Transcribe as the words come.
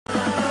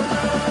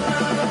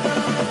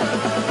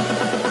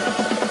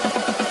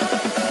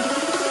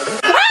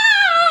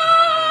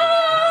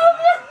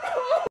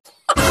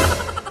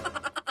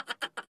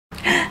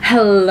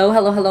Hello,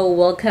 hello, hello,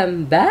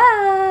 welcome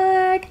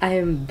back. I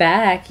am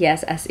back.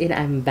 Yes, as in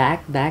I'm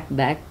back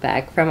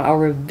from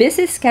our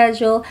busy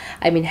schedule.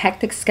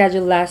 Hectic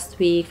schedule last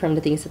week from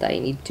the things that I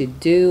need to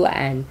do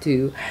and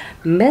to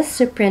Miss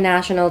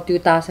Supranational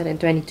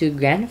 2022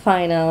 Grand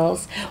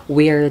Finals.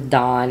 We're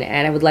done,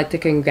 and I would like to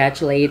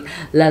congratulate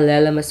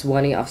Lalela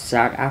Maswani of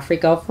South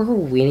Africa for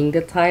winning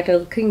the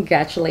title.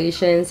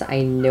 Congratulations.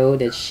 I know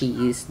that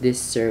she is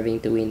deserving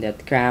to win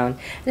that crown.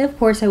 And of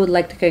course, I would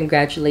like to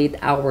congratulate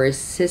our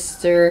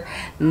sister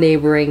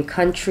neighboring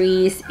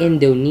countries,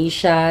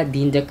 Indonesia,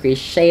 Dinda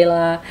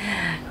Krishela,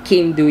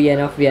 Kim Duyan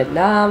of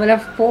Vietnam, and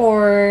of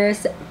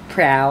course,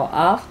 Proud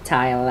of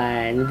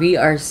Thailand. We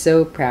are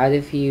so proud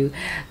of you.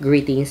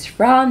 Greetings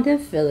from the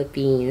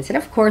Philippines. And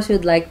of course,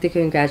 we'd like to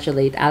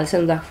congratulate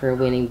Alison Black for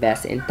winning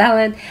Best in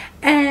Talent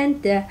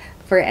and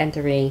for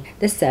entering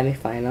the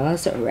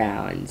semifinals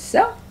round.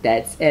 So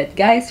that's it,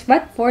 guys.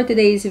 But for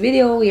today's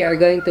video, we are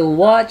going to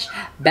watch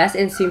Best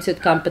in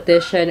Swimsuit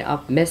competition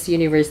of Miss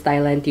Universe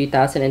Thailand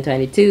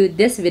 2022.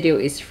 This video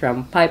is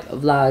from Pipe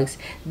Vlogs.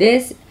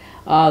 This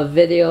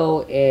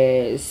video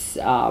is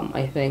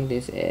I think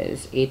this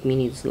is 8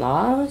 minutes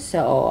long,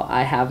 so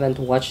I haven't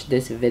watched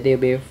this video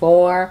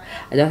before.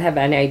 I don't have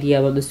any idea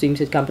about the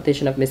swimsuit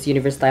competition of Miss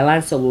Universe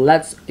Thailand, so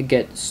let's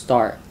get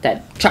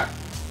started.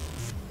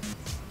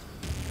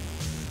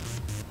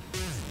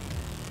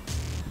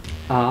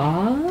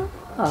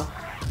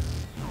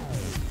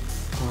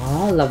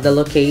 Love the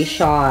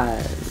location.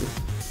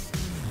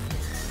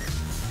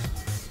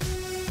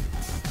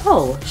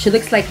 Oh, she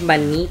looks like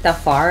Manita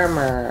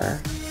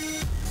Farmer.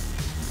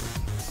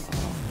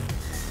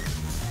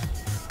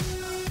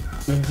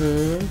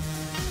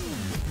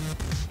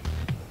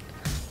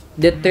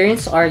 The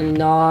turns are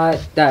not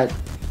that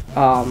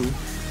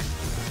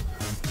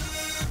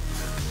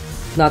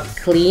not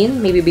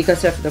clean, maybe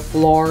because of the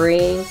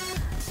flooring.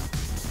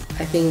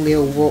 I think they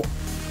will.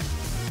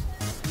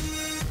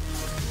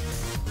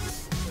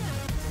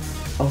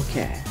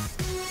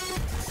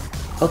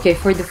 Okay,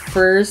 for the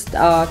first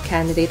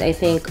candidate, I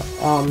think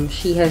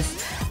she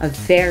has a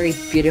very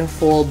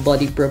beautiful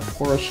body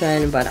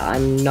proportion, but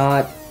I'm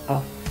not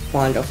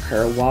fond of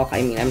her walk.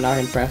 I'm not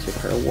impressed with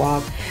her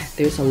walk.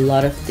 There's a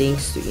lot of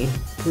things to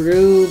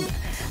improve,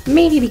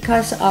 maybe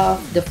because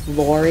of the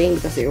flooring,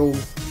 because they're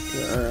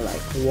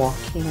like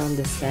walking on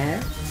the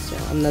sand, so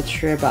I'm not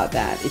sure about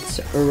that. It's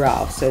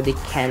rough, so they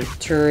can't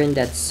turn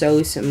that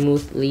so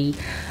smoothly.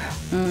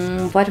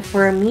 But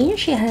for me,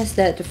 she has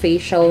that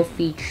facial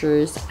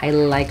features. I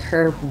like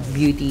her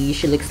beauty.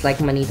 She looks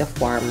like Manita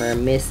Farmer,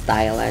 Miss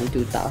Thailand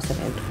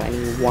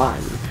 2021.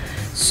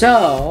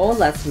 So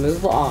let's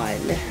move on.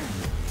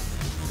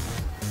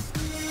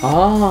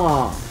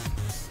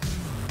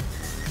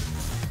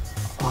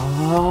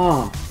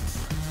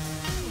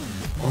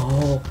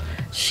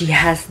 She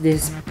has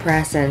this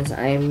presence.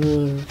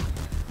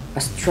 A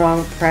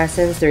strong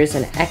presence. There is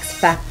an X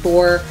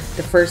factor.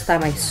 The first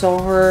time I saw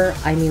her,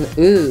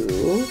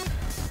 ooh.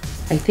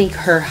 I think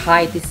her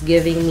height is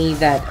giving me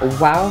that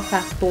wow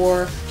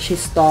factor.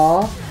 She's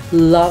tall.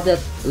 Love that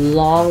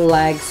long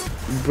legs.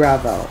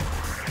 Bravo.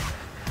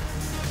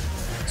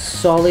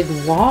 Solid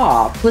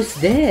WAP. Who's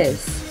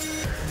this?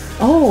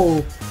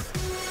 Oh.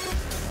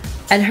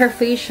 And her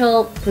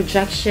facial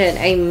projection,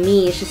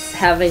 she's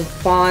having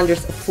fun.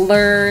 There's a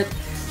flirt.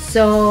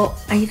 So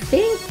I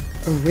think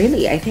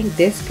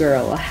this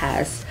girl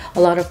has a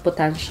lot of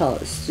potential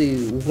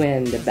to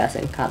win the Best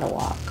in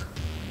Catwalk.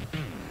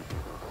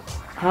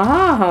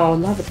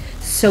 Love it.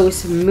 So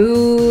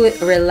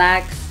smooth,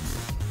 relaxed.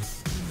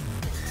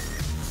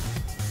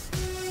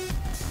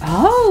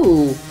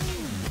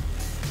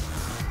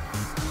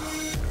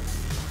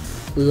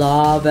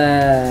 Love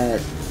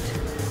it.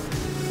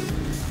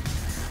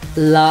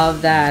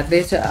 Love that.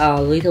 There's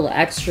a little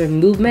extra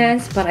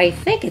movements, but I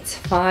think it's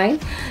fine.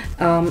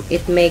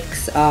 It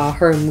makes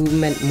her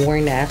movement more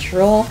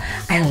natural.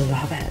 I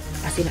love it.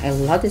 I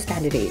love this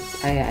candidate.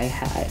 I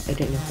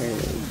don't know her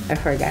name. I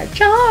forgot.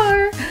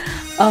 Char.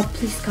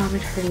 Please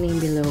comment her name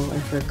below. I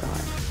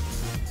forgot.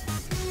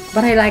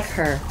 But I like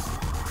her.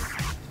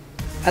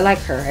 I like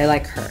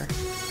her.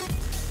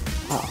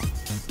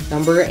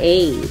 Number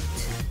 8.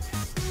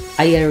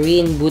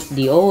 Irene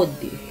Butdiod.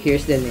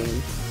 Here's the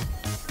name.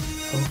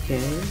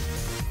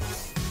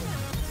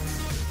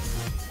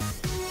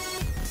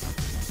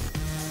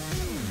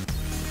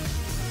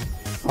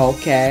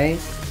 Okay.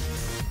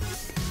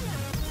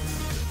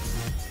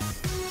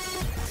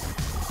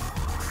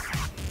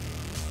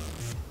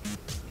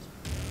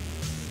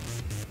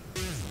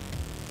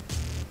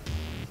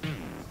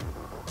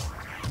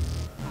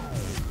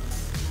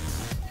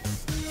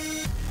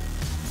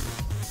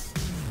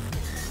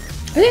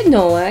 I didn't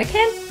know. I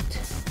can't.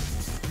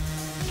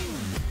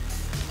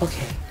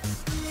 Okay.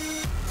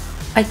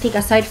 I think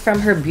aside from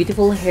her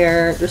beautiful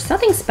hair, there's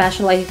nothing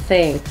special. I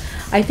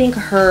think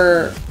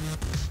her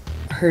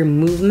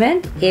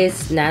movement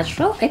is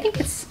natural. I think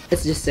it's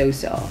just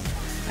so.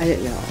 I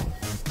don't know.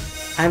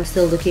 I'm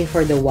still looking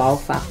for the wow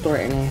factor,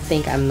 and I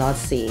think I'm not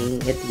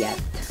seeing it yet.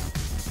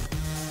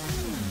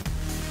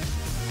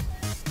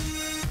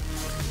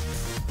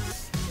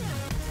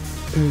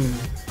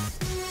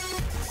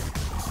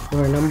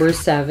 Or number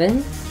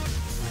 7,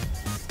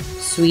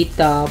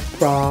 Sweeta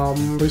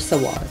from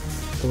Risawat.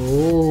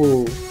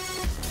 Oh,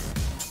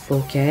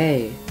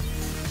 okay.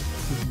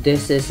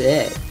 This is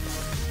it.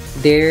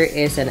 There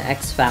is an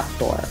X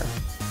factor.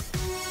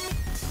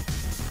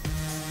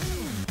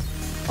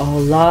 Oh,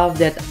 love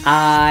that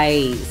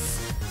eyes.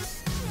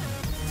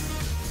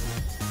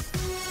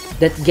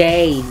 That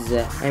gaze.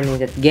 I mean,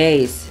 that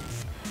gaze.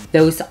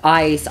 Those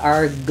eyes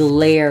are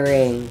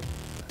glaring.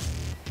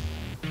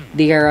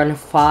 They are on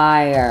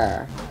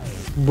fire.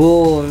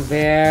 Boom.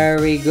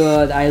 Very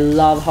good. I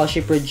love how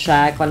she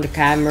projects on the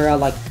camera.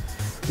 Like,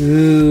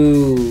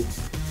 ooh.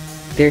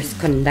 There's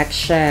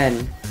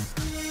connection.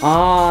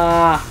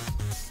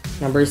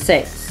 Number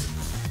 6.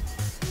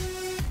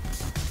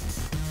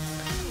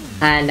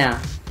 Anna.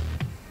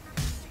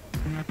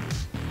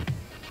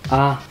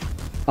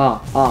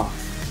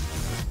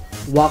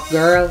 Walk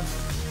girl.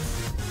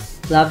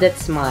 Love that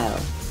smile.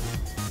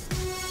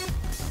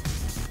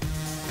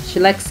 She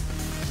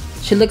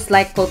looks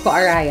like Coco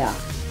Araya.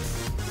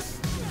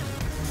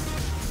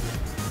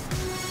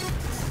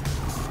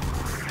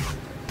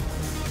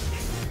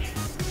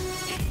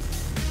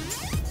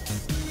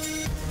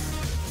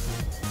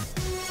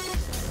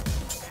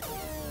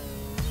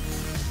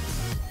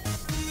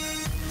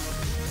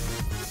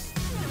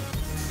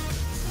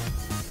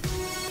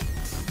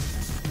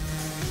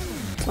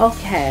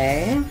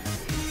 Okay.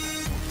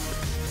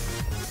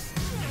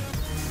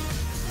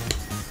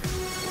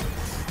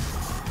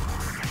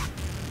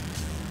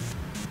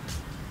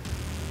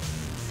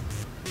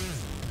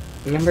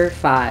 Number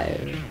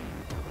 5,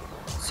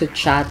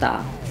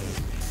 Suchata.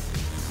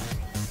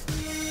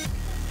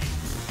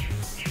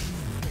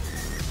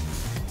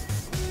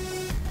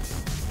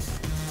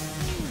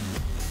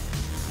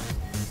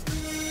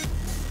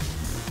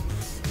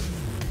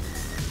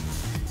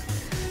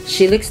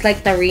 She looks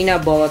like Tarina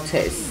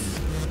Botis.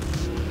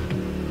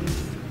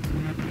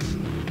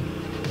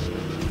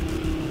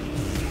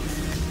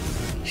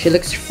 She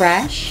looks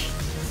fresh.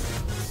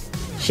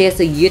 She has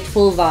a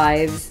youthful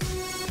vibes.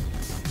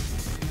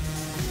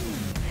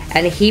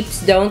 And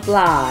hips don't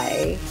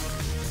lie.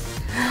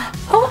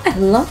 Oh, I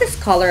love this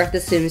color of the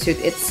swimsuit.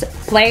 It's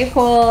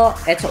playful,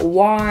 it's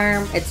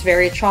warm, it's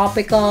very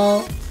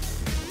tropical.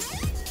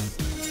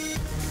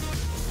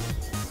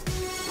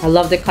 I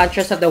love the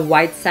contrast of the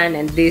white sand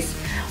and this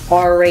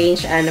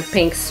orange and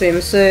pink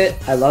swimsuit.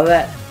 I love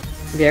it.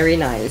 Very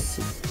nice.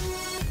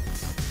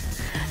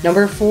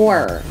 Number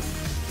 4,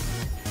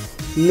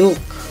 Nook.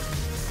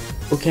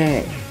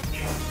 Okay.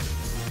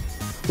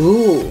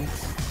 Ooh.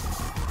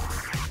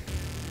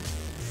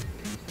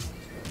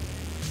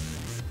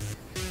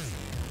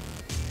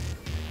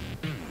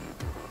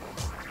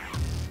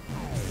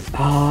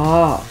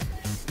 Ah.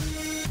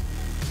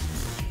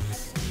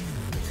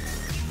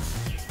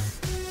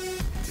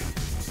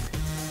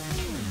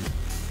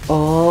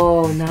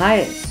 Oh,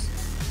 nice.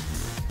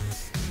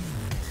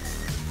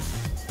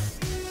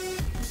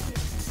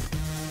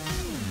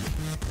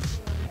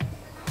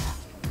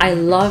 I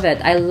love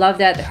it. I love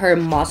that her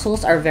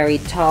muscles are very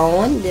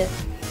toned.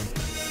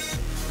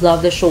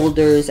 Love the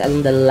shoulders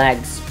and the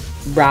legs.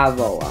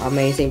 Bravo.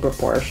 Amazing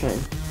proportion.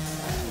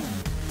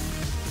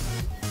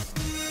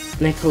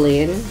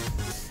 Nicolene.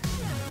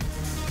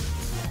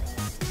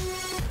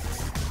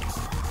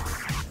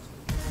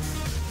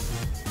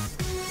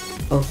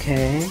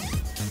 Okay.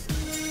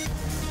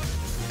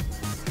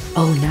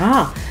 Oh,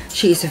 now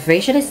she is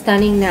visually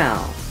stunning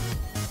now.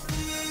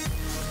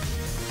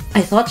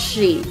 I thought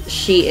she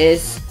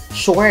is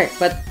short,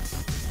 but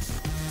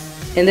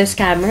in this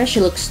camera she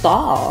looks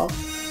tall.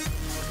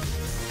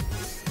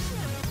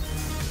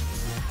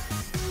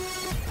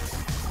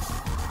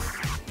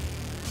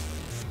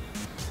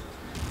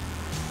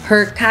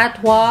 Her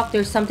catwalk,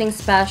 there's something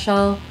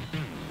special.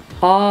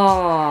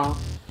 Oh.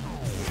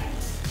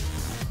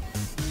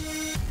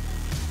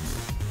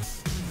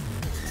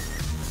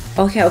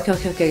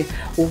 Okay.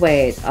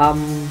 Wait.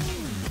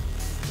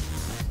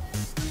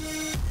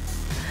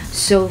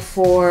 So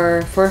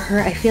for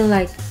her, I feel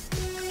like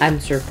I'm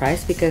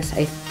surprised because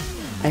I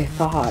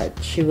thought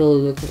she will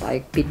look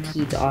like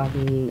petite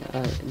on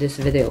this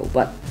video,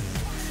 but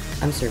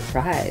I'm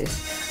surprised.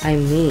 I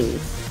mean,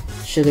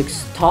 she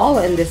looks tall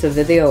in this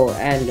video,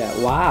 and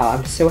wow,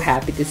 I'm so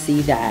happy to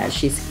see that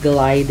she's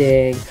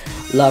gliding.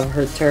 Love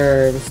her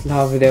turns,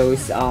 love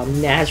those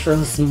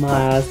natural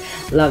smiles,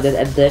 love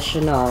that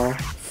additional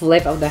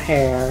flip of the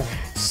hair.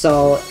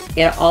 So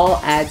it all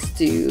adds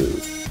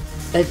to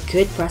a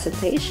good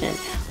presentation,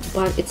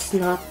 but it's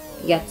not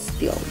yet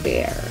still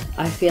there.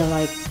 I feel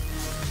like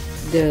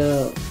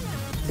the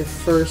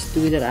first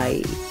two that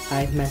I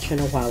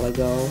mentioned a while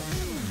ago,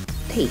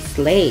 they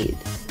slayed.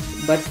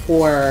 But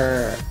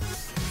for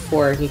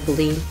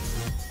Nicolene,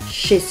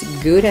 she's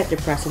good at the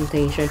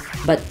presentation,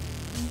 but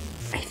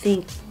I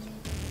think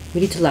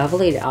we need to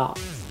level it up,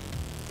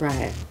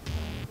 right?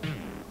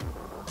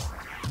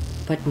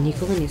 But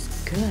Nicolene is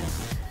good.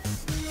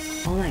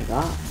 Oh my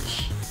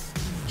gosh,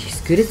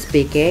 she's good at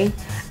speaking.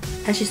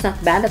 And she's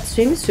not bad at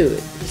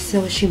swimsuit.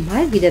 So she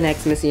might be the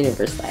next Miss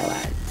Universe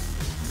Thailand.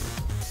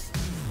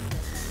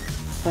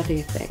 What do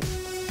you think?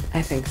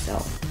 I think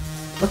so.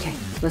 Okay,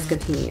 let's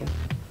continue.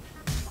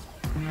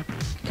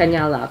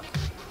 Kanyalak.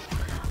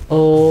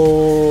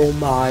 Oh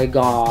my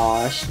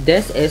gosh.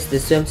 This is the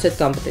swimsuit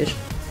competition.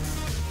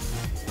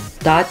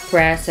 That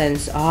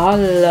presence.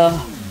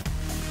 Allah.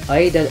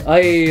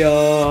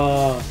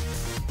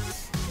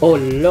 Oh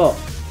look.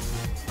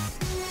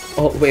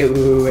 Oh wait,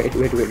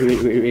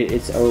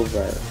 it's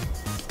over.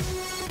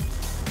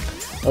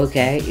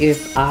 Okay,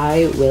 if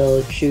I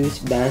will choose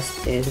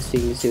best in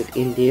swimsuit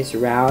in this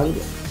round,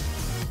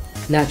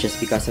 not just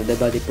because of the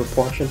body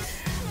proportion,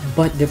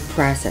 but the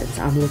presence.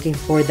 I'm looking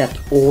for that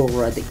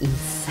aura, the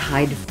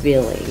inside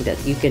feeling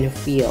that you can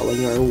feel when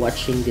you're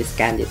watching these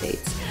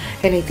candidates.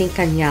 And I think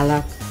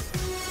Kanyalak,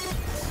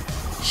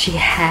 she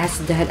has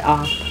that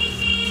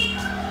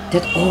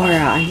aura.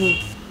 I mean,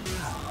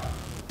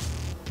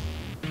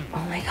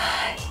 oh my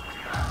god,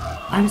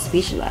 I'm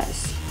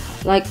speechless.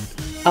 Like,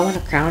 I want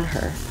to crown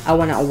her. I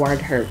want to award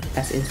her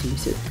as in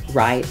swimsuit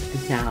right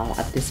now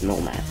at this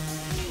moment.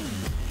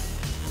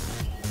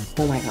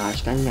 Oh my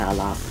gosh,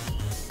 Kanyalak.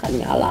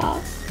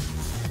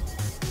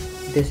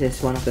 This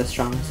is one of the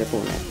strongest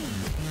opponents.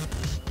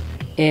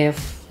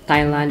 If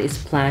Thailand is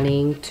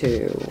planning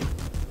to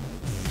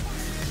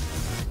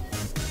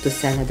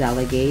send a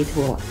delegate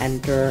who will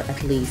enter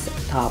at least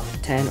top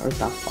 10 or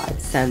top 5,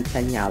 send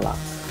Kanyalak.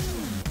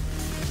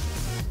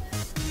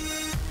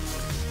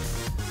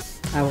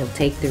 I will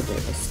take the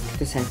risk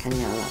to send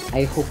Kanyalak.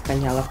 I hope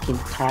Kanyalak can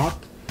talk.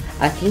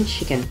 I think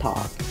she can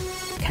talk.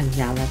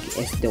 Kanyalak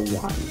is the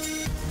one.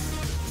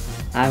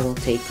 I will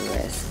take a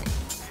risk.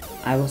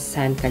 I will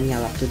send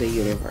Kanyalak to the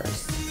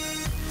universe.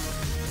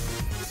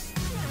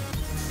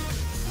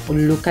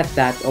 Look at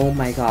that. Oh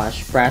my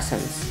gosh.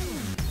 Presence.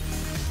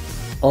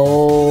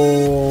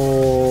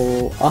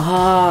 Oh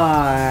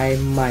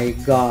my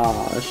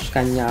gosh.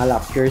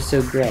 Kanyalak, you're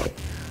so great.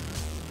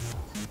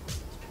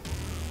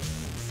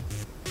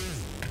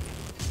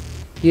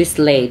 You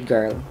slayed,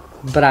 girl.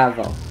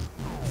 Bravo.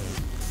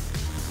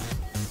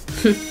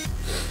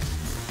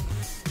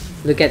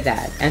 Look at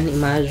that. And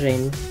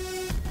imagine,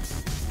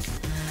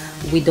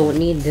 we don't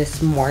need the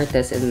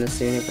smartest in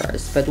this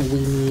universe, but we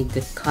need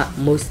the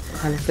most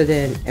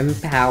confident,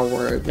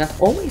 empowered. Not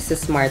always the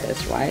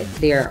smartest, right?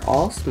 They are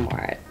all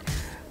smart.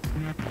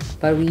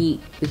 But we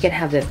can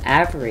have that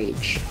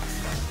average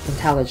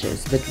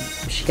intelligence, but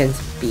she can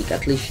speak.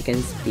 At least she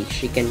can speak.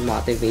 She can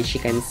motivate. She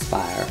can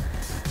inspire.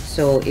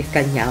 So if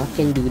Kanyal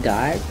can do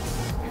that,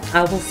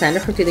 I will send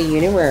her to the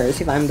universe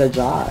if I'm the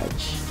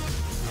judge.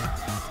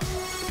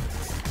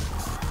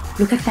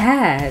 Look at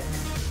that.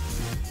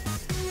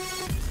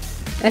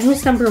 And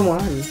who's number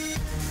 1?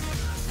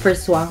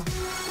 First one.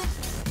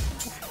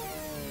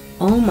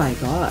 Oh my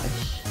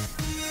gosh.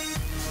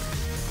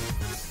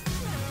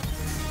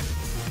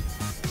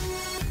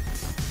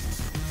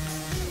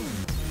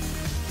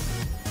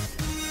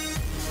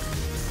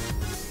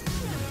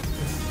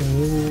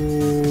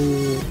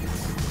 Ooh.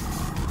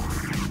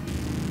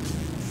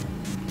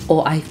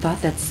 Oh, I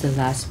thought that's the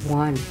last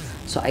one.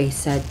 So I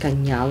said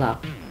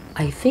Kanyalak.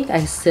 I think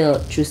I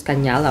still choose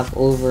Kanyalak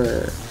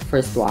over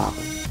first one.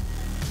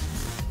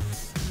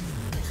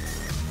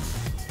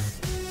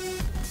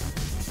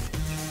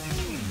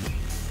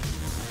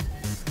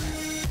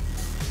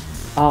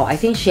 Oh, I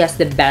think she has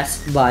the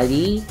best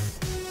body.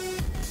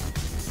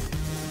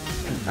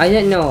 I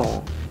don't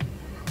know.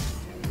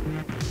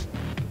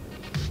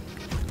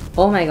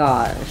 Oh my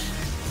gosh.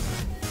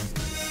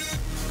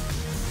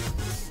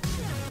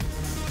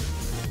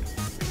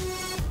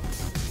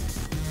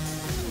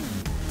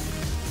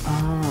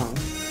 Oh.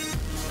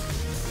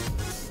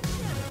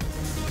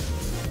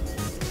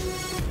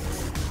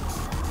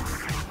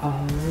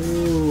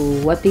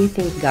 Oh, what do you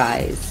think,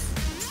 guys?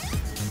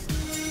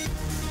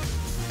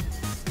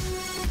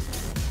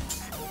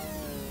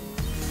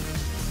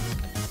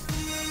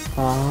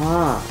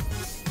 Ah.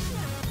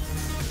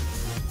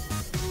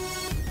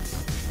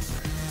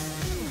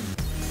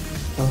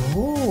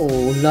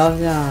 Oh, love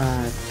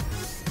that.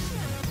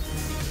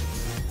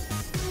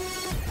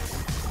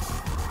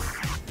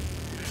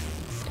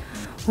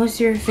 What's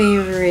your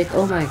favorite?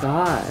 Oh my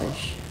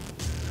gosh.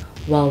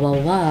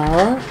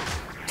 Well.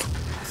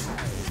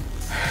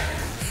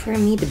 For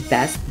me, the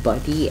best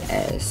body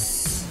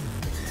is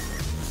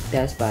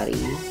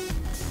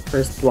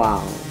first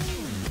wow.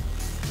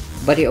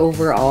 Body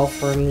overall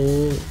for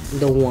me,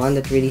 the one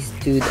that really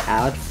stood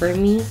out for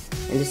me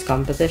in this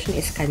competition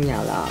is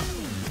Kanyalak.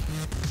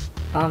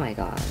 Oh my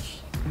gosh.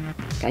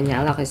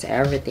 Kanyalak is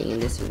everything in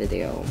this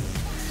video.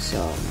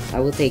 So I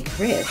will take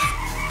Chris.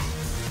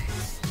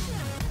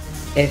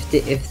 If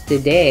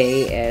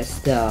today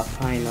is the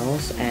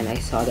finals and I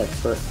saw that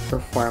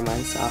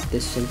performance of the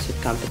swimsuit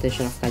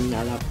competition of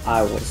Kanyalak,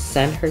 I will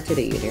send her to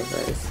the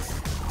universe.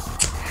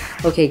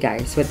 Okay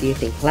guys, what do you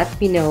think? Let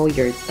me know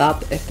your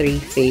top 3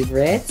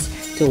 favorites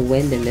to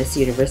win the Miss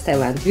Universe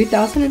Thailand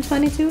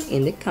 2022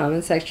 in the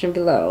comment section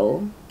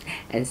below.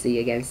 And see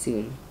you again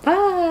soon.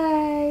 Bye!